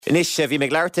Inis bhí me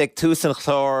gglairteach túsan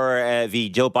chlár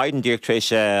bhí Joe Biden díreactréis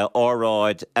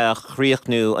áráid a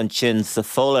chríochnú an sin sa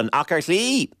fólan. Ach ar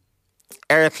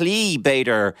chlí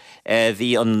beidir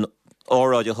bhí an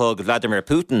áráid a thug Vladimir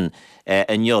Putin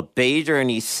an jo beidir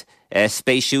níos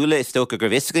spéisiúla is tóca gur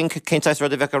bhiscin cintais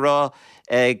rud a bheith rá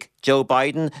ag Joe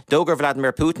Biden, dógur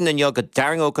Vladimir Putin an jo go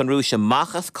darngó an rúise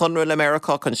machchas conrúil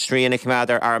America chun sríanna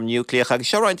chimádar arm núcleach agus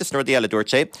seoráintas nóir déala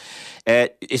dúirt sé.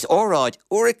 Is óráid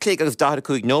uiriclíg agus dáthar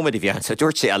cúig nómad i bhean, so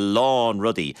dúirt sé a lán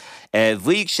rudaí.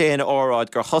 Bhuaigh sé an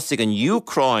óráid gur thosaigh an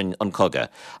Ucrain an coga,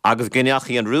 agus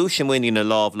gneachí an rúise muoine na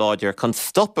lábhláidir chun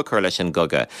stoppa chuir leis an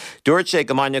goga. Dúirt sé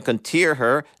go maine chun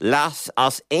tíorthar las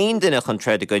as aon duine chun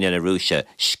tréad a gine na rúise,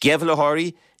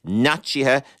 sceamhlathirí,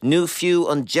 natchithe nó fiú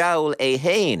an jowl é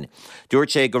hain. Dúirt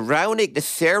sé go ranig na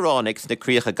Seránnics na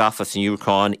críocha gafas in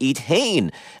Ucrain iad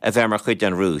hain a bheith mar chuid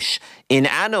an rúis. In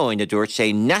anóin na dúirt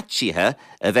sé natchithe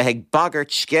a bheith ag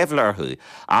bagart sceflarthú.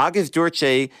 Agus dúirt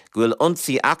sé gúil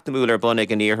ionsaí actamúlar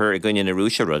bunig an íorthar a gine na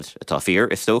rúise rud. Tá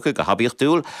fíor is tóca go habíocht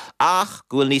dúil, ach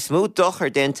gúil ní smú dochar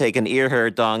dente ag an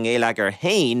íorthar dá ngéalagar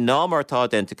hain ná martá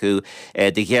dente acu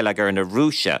de ghéalagar na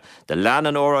rúise. De lean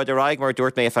an óráid a raig mar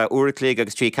dúirt mé a bheith uiriclíg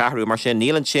agus trí cahrú mar sin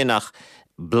nílan sin nach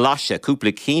blase,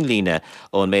 cúpla cínlíne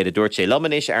ón méid a dúirt sé.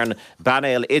 Lomanis ar an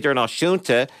banéil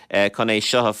idirnáisiúnta chun é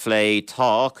seo phlé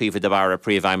tá chuomh de bar a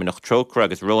príomhhaimime nach trocra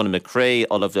agus Ronan McCrae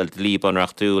olaf del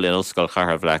líbanreacht dúil in Oscail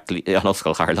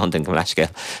Char London go leisce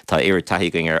tá iir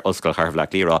taiging ar Oscail Char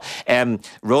Bhlac Lírá.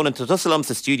 Ronan, tá tusalam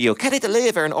sa stúdio, cad é a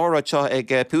léh ar an óráid seo ag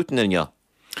Putin inneo?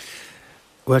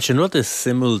 Well, sin rud is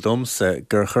simúl domsa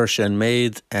gur chuir sin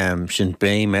méid sin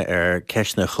béime ar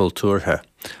ceisna chultúrtha.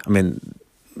 I mean,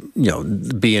 you know,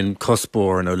 being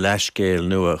cuspór nó leiscéil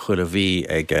nua chud a bhí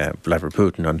ag Vladimir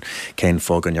Putin an cén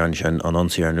fóg an sin an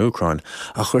ansaí ar an Ucrain.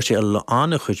 A chuir sé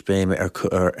anna chuid béime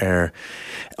ar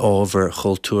ábhar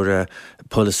chultúra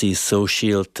policy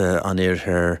sóisialta an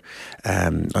iarthar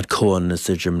an cóanas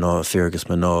idir ná feargus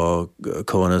man ná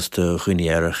cóanas de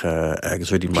chuinearacha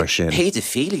agus ruí mar sin.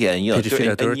 Pedophilia an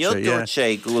dúirt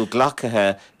sé gúil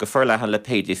glacathe go forleithan le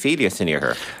pedophilia san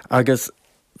iarthar. Agus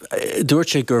dúirt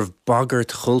sé gur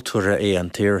bagart chultúra é an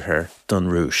tíorthar don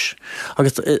rúis.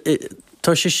 Agus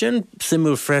tá sé sin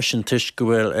simú freisin tuis go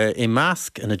bhfuil i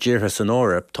measc ina ddíortha san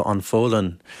Eorp tá an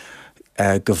fólan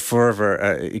go further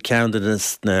I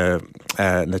ceandanas na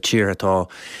tíortha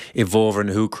I bhóbhar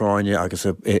na Ucraine agus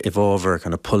I bhóbhar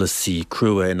kind of policy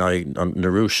crua na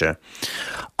rúise.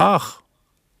 Ach,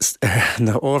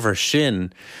 na ábhar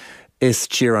sin is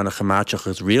tír an a chamáteach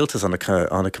is rialtas an a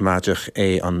chamáteach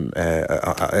é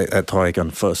atá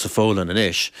an sa fólan in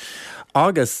isis.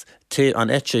 Agus té an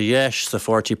ete dhéis sa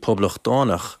fórtí poblach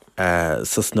dánach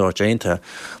sa snóirtéanta.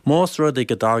 Más rud I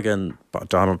go dagan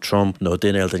Donald Trump nó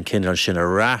duineil den cineál sin a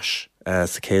rais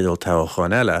sa cédal tá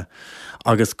chuin eile.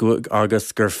 Agus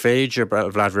gur féidir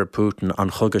Vladimir Putin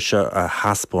an chugad seo a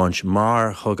haspáint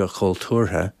mar chugad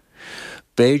chultúrtha.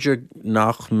 Beidir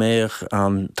nach méach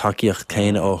an takeíocht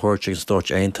céine ó thuirte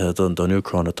stóirt aonta don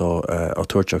Ucrain atá á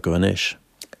tuairteach go inis.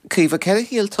 Cíomh ceir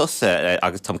híal tusa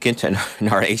agus tam cinnte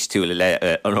nar éistúla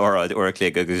le an óráid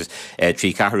uiriclíg agus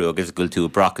trí cathrú agus gúil tú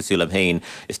brachasúil am hain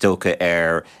is tóca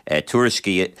ar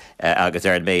tuairiscí agus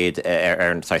ar an méid ar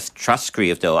an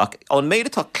trascríomh dó. Ach an méid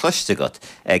atá cluiste agat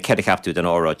ceir a cheaptú den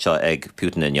óráid seo ag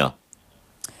Putin inneo.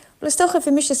 Well, is toch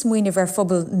even mis moeine ver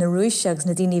phobal na Rúise agus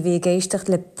na daoine bhí géisteach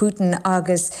le Putin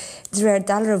agus dréir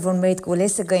dalar bhn méid go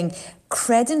lesa going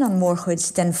credin an mórchuid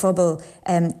den phobal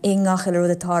ingachil rud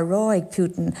atá rá ag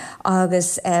Putin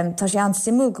agus tá sé an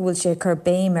simú go bhfuil sé chur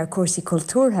béim ar cuasaí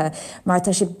cultúrtha mar tá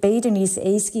sé beidir níos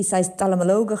éascí sais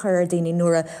dalamológach ar daoine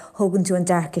nuair a thugann tú an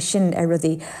dearcha sin ar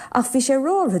rudaí. Ach bhí sé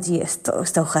rá rudaí is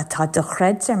tócha tá do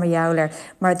chred ar mar jaabhlar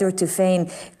mar dúirt tú féin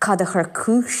cad a chur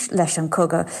cúis leis an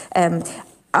coga.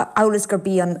 Aulas gur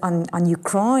bí an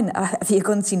Ucrain a bhí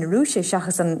gun sin na Rúise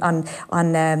seachas an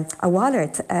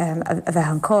bhhailart a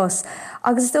bheith an cás.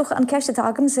 Agus is dócha an ceiste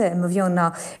agamsa im bhíon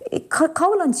ná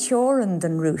cáil an teoran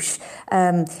den Rúis.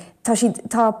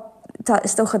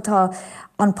 Is dócha tá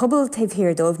an pobl taobh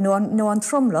hirdómh nó an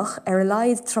tromlach ar a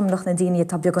laid tromlach na daoine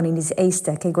atá beag níos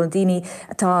éiste, cé gon daoine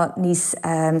atá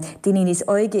níos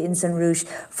oige in san Rúis,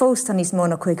 fós tá níos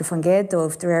móna chuige fan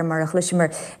gédómh de réir mar a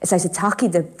chluisiimar is éis a tací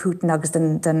de Putin agus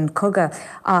den coga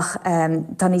ach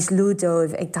tá níos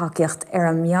lúdómh ag takeíocht ar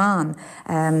an meán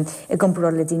I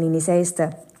gcomparáil le daoine níos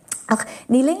éiste. Ach,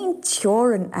 ní léon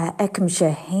teoran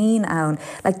eicimse hain ann,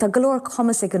 like tá golóir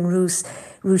chumas ag an rúis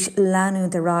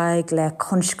leanúnt a raig le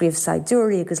conscríomh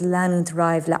saidúirí agus leanúnt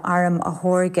raibh le arm a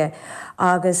thorge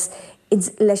agus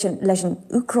leis an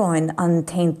Ucrain an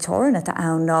tain teoran atá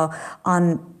ann ná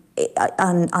an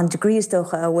an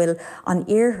degreesdocha bhfuil an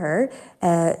iarthar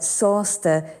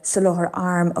sásta sa láthar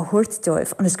arm a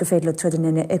thuirtdóibh an is go féad le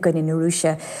tudan i gcoinne na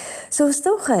Rúise. So is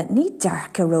dócha ní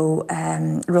dearcha ró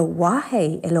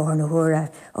wathaí i láthar na huaire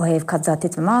ó thaobh cadsa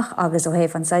titmach agus ó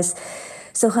thaobh an sais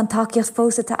so chan takeíocht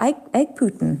fósa tá ag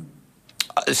Putin.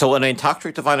 So an ein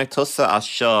tactric a bhainnig tusa as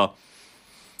seo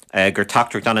gur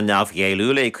tactric an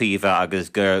navgéú le cuomh agus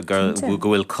gur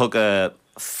bhfuil cogad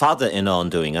fada in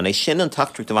andoing an é sin an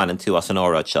tactric a bhain tú as an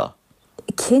árad seo.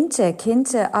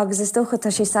 Cinte agus is dócha tá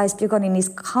sé sais beagán níos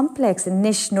complex in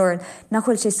níos nóir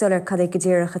nachhfuil sé sulir cad é go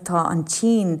ddéireachatá an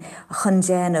Tín a chun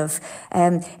déanamh.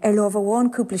 Lámh bháin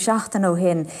cúpla seachtain ó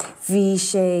hin, bhí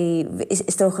sé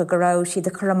is dócha go raibh siad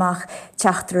a chur amach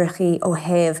teachtarachí ó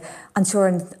thaobh an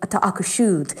teorann atá acu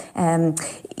siúd,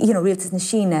 rialtas na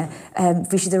Síne,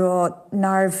 bhí siad rá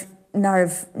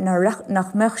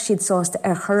nach meach siad sásta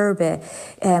churbe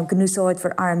gnúsáid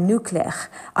for arm núcleach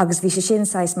agus bhí sé sin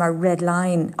sais mar red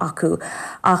line acu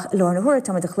ach lár na huair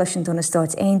tá a chluisiint don na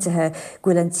Stáit Aontaithe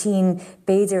gúil an Tín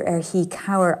béidir hí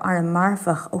cabhar arm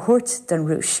marfach ó thuirt den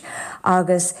Rúis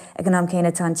agus ag an am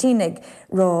céine tá Tín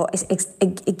rá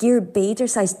i ggéir béidir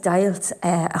sais dailt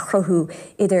a chruthú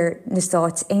idir na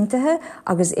Stáit Aontaithe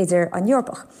agus idir an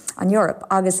Eorp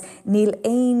agus níl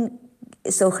éon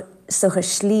socha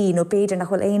slí nó béidir nach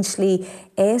bhfuil éon slí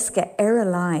éasca a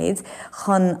leid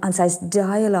chun an sais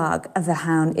dialog a bheith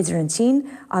ann idir an Tín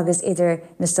agus idir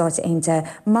na Stáit Aontaithe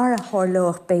mar a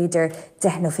thorlóch béidir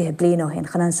 10 bliain ó hin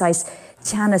chun an sais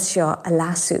teannas seo a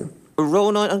lasú.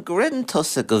 Róna an gredin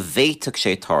tusa go bhéiteach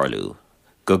sé tarlú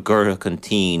go gurtha an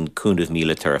Tín cúnamh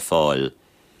míle tar fáil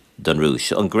don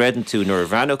Rúis. An gredin tú nuair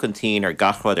bhreanach an Tín ar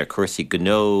gachrád cuasaí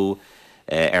gnó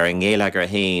an ngéile gur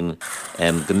haim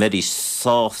go méid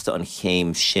sásta an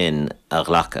chéim sin a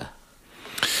ghlacha.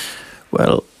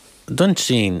 Well, don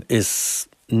Tín is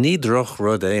ní droch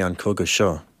rud é an cogad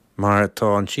seo, mar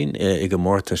tá an Tín i go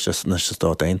mórta na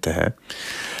Stáit Aontaithe.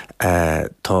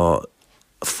 Tá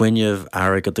fuinneamh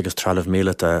airgad agus 30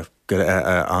 míle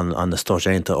an na Stáit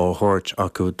Aontaithe ó thuirt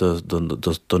acu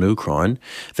don Ucrain,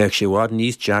 bheadh sé bhád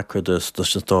níos deacra do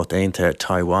Stáit Aontaithe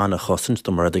Taiwan a chosint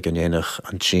do mar ag an dhéanach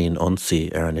an Tín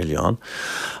ionsaí ar an Ilián.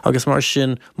 Agus mar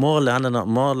sin má leanan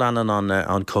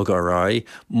an cogad ará,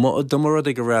 do mar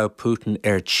ag go raibh Putin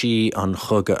ar tí an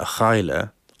chogad a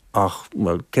chaile, ach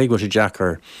cé go sé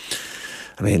deacar,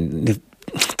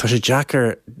 tá sé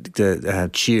deacar de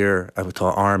tír a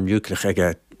bhtá arm núcleach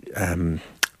ag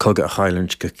cogad a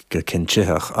chaileint go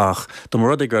cintítheach ach do mar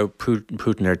rud ag raibh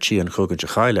Putin ar tí an chogad a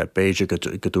chaile béidir go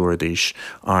dúradís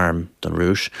arm don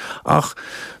Rúis ach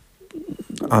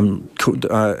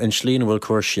in slín bhfuil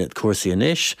cuasaí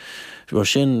anois bhfuil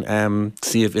sin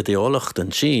siomh ideolacht an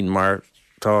Tín mar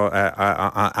tá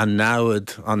an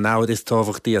nád is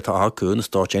tábhachtaí atá acu na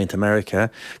Stáit Aontaithe America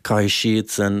cai siad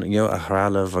san a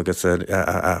thrálamh agus a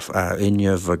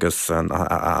inneamh agus an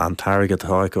táirgad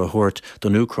atá go thuirt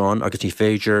don Ucrain agus ní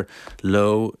féidir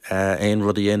lo aon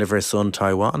rud a dhéanamh ar son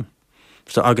Taiwan.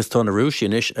 So agus tá na Rúis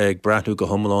inis ag breathnú go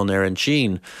thomláin ar an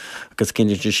Tín agus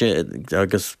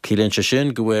cílíonn se sin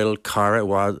go bhfuil cara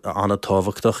bhád anna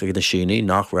tábhachtach ag na Síní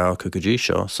nach rá go dtí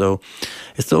seo. So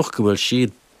is dóch go bhfuil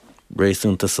siad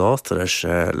rééisúnta sásta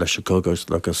leis a cógas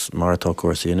legus martá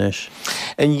cuasaí inis.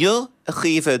 An jo a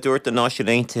chiomh dúirt an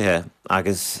Náisiún Aontaithe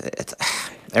agus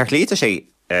líta sé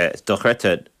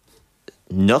dochreite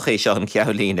nach é seo an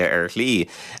ceolíne lí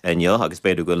an jo agus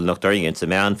beidir goil nach daringin sa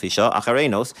meán fi seo a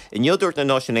charénos. In jo dúirt na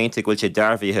Náisiún Aontaithe goil sé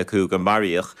darbhíthe cú go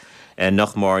maríoch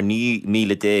nach mar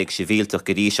 9,000 sibhialtach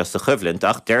go dtí seo sa chuimhlint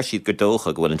ach deir siad go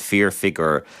dócha go bhfuil an fear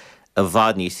figur a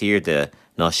bhd níos hiarde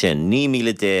ná sin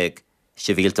 9,000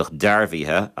 sibhialtach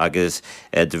darbhíthe agus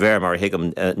de bhéir mar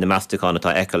hiigem na meastachán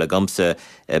atá eiceil a gomsa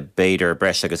beidir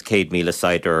breis agus 100,000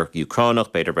 cider Ucránach,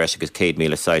 beidir breis agus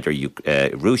 100,000 cider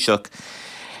Rúiseach.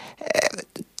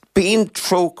 Bíon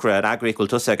trócra an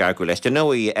agricultúr tusa agriú leis den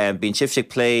nóí bíon sibhsigh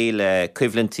plé le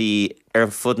cuimhlintí ar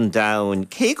fudan dain.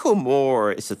 Cé go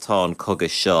mór is atá an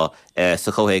cogad seo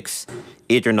sa chomhéics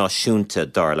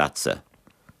idirnáisiúnta dar leatsa?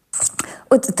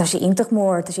 Tá sé intach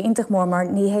mór mar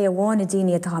ní hé a bháinna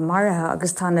daoine atá marithe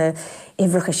agus tána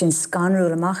imhreacha sin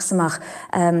scanrúil amachsamach.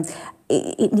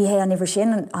 Ní hé an ihar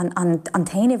sin an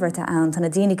tainehirta ann tána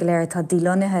daoine go léir tá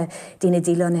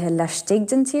dílonathe leis stig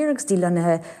den tír agus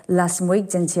dílonathe las muig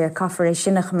den tír caafar é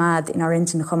sinnach mad in ar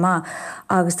intin chomá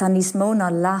agus tá níos mó ná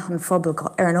leathan phobal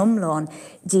ar an omláin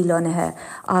dílonathe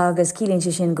agus cílíonn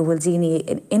sé sin go bhfuil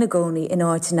daoine ina gcónaí in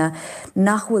áitina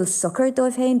nach bhfuil sucr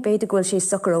dóibh féin beidir bhfuil sé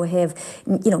sucr ó thaobh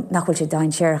nach bhfuil sé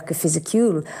dain searach go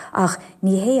fisiciúil ach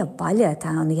ní hé a baile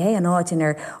atá ní hé an áitin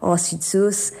ar ásid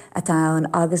suas atá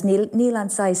agus níl an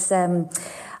sais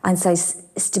anáis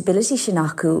stability sin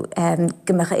acu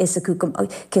gombecha is acu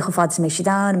cé go fád mé si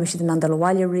dá, mu si den an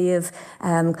dalháile riamh,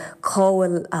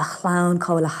 cáil a chlán,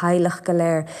 cáil a heilech go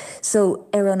léir. So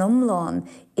an umláin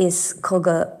is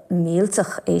coga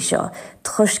míltach é seo,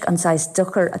 tuisc anáis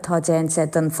duchar atá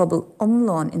déansa den phobal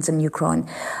umláin in san Ucrain.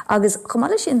 Agus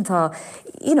chomáile sin tá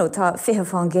fiche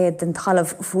fáin géad den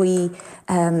talamh faoi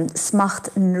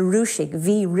smacht na rúisig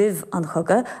bhí rih an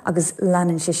chuga agus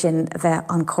leanan si sin bheith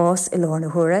an cás i lár na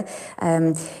huaire.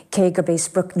 Cé gur bééis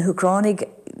spruc na Ucránig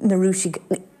na rúisig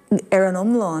an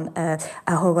umláin a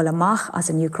thugáil amach as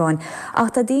an Ucrain. Ach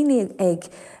tá daoine ag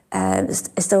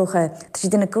is tócha tá sé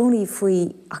duna gcónaí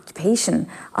faoi occupation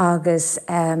agus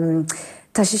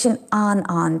tá sé sin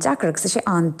an deacraach, tá sé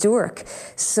an dúrc.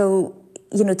 So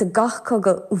tá gach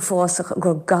coga uásach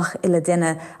gur gach ile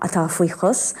duine atá faoi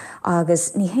chus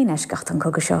agus ní héineis gacht an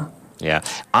coga seo. Yeah.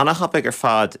 Anna hapig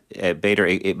fad beidir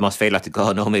it must fail at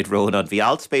go nóid road on bhí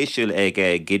altspéisiúil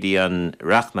ag Gideon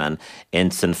Rachman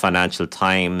in san Financial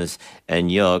Times in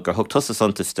gur thug tusa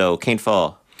santa stó cén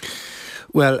fá.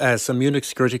 Well, some Munich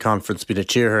Security Conference bína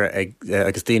tíortha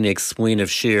agus daoine ag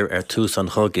smaoinemh siar tús an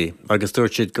chugaí. Agus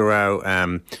dúirt siad go raibh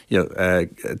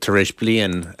tar éis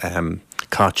bliain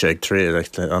caite ag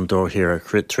tríd an dóthíar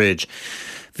a tríd.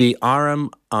 Bhí áram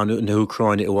an na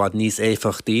Ucráine i bhád níos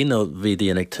éifachtaí nó bhí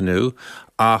daoine ag tanú,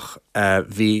 ach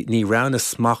bhí ní rana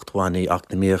smachtháinaí ach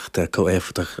na míochta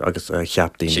co-éiftach agus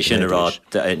cheaptaí. Sé sin rá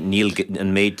níl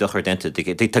an méid duchar denta.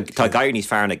 Tá gaiir níos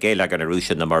fearna géile an na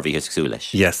rúise na mar bhí isú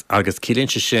leis. Yes, agus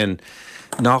cílíonn sin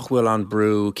nachhfuil an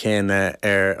brú céine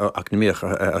ach na míoch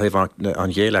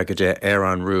an dhéile go dé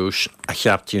an rúis a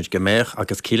cheaptíonn gombeich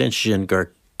agus cílíonn sin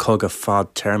gur cogad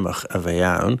fad termach a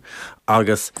bheith ann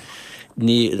agus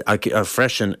a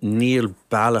freisin níl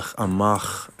bailach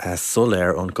amach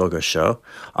soléir an goga seo,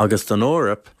 agus don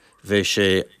Órap bheith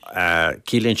sé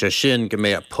cílíonn sé sin go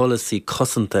mbeidh policy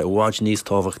cosanta bháid níos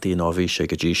tábhachtaí ná bhí sé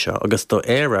go dtí seo. Agus do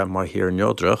éire mar hir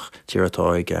neodrach tíar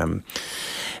atá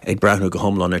ag brethnú go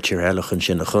thomláin ar tír eileachan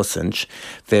sin a chosint,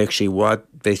 bheidh sé bhád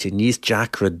bheith sé níos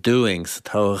deacra doing sa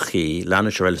táchaí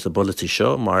leanúir eile sa policy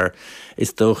seo, mar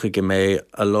is dócha go mbeidh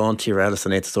a lán tír eile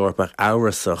san éisteoireach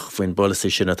áirasach faoin policy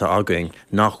sin atá againg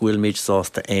nach bhfuil míid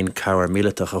sásta aon cabhar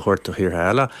míleach a chuirta tír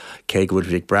eile, cé go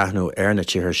bhfuil brethnú ar na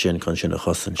tír sin chun sin a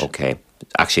chosint. Okay.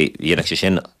 Actually, dhéanach sé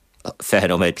sin fehan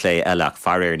óméid lé eileach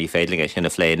farir ní féidling sin a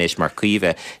phléin is mar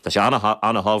cuimhe. Tá sé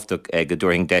anna hábhtach go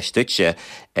dúring deistúte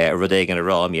rud éigen a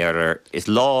rám ar is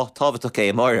lá tábhaach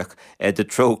é amárach de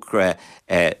trócra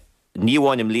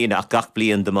níomháinim líana ach gach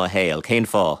blion do má héal. Cén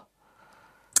fá?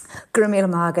 Gur mé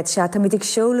mágad se, tá muid ag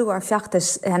seolú ar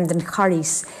feachtas den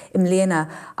charís im léana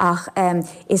ach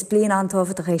is blion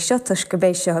antábhaach é seotas go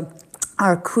béis seo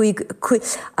ar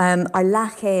ar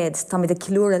lechéad, tá mid a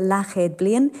cilúra lechéad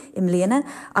blian im léana,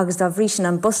 agus dá bhrí sin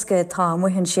an busca tá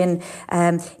muhann sin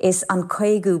is an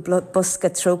coigú busca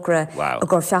trócra a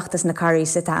gur feachtas na carí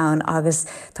sa ann, agus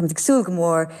tá mid ag súil go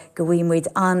mór go bhfuil muid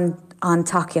an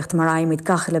takeíocht mar aimimiid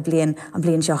gacha le blian an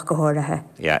blian seach go háirithe.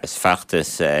 Ja, is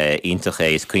feachtas iontacha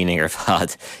is cuiling ar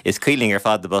fad. Is cuiling ar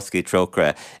fad de buscaí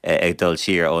trócra ag dul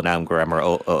siar ó nám grammar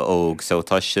óg, so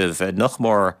tá sibh nach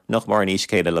mór níos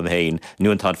céile am héin,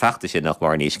 nu an tá feachta sin nach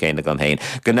mór níos céine am héin.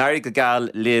 Gnáir go gáil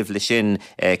libh le sin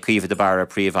cuimh de bara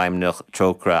príomhhaim nach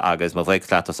trócra agus má bhaid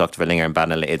leatosachta bhlingar an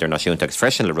banna le idirnáisiúnta agus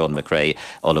freisin le Ron McRae,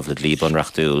 Olaf le Líbon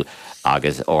Rachtúil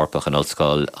agus orpach an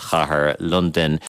Ollscoil Chathair London.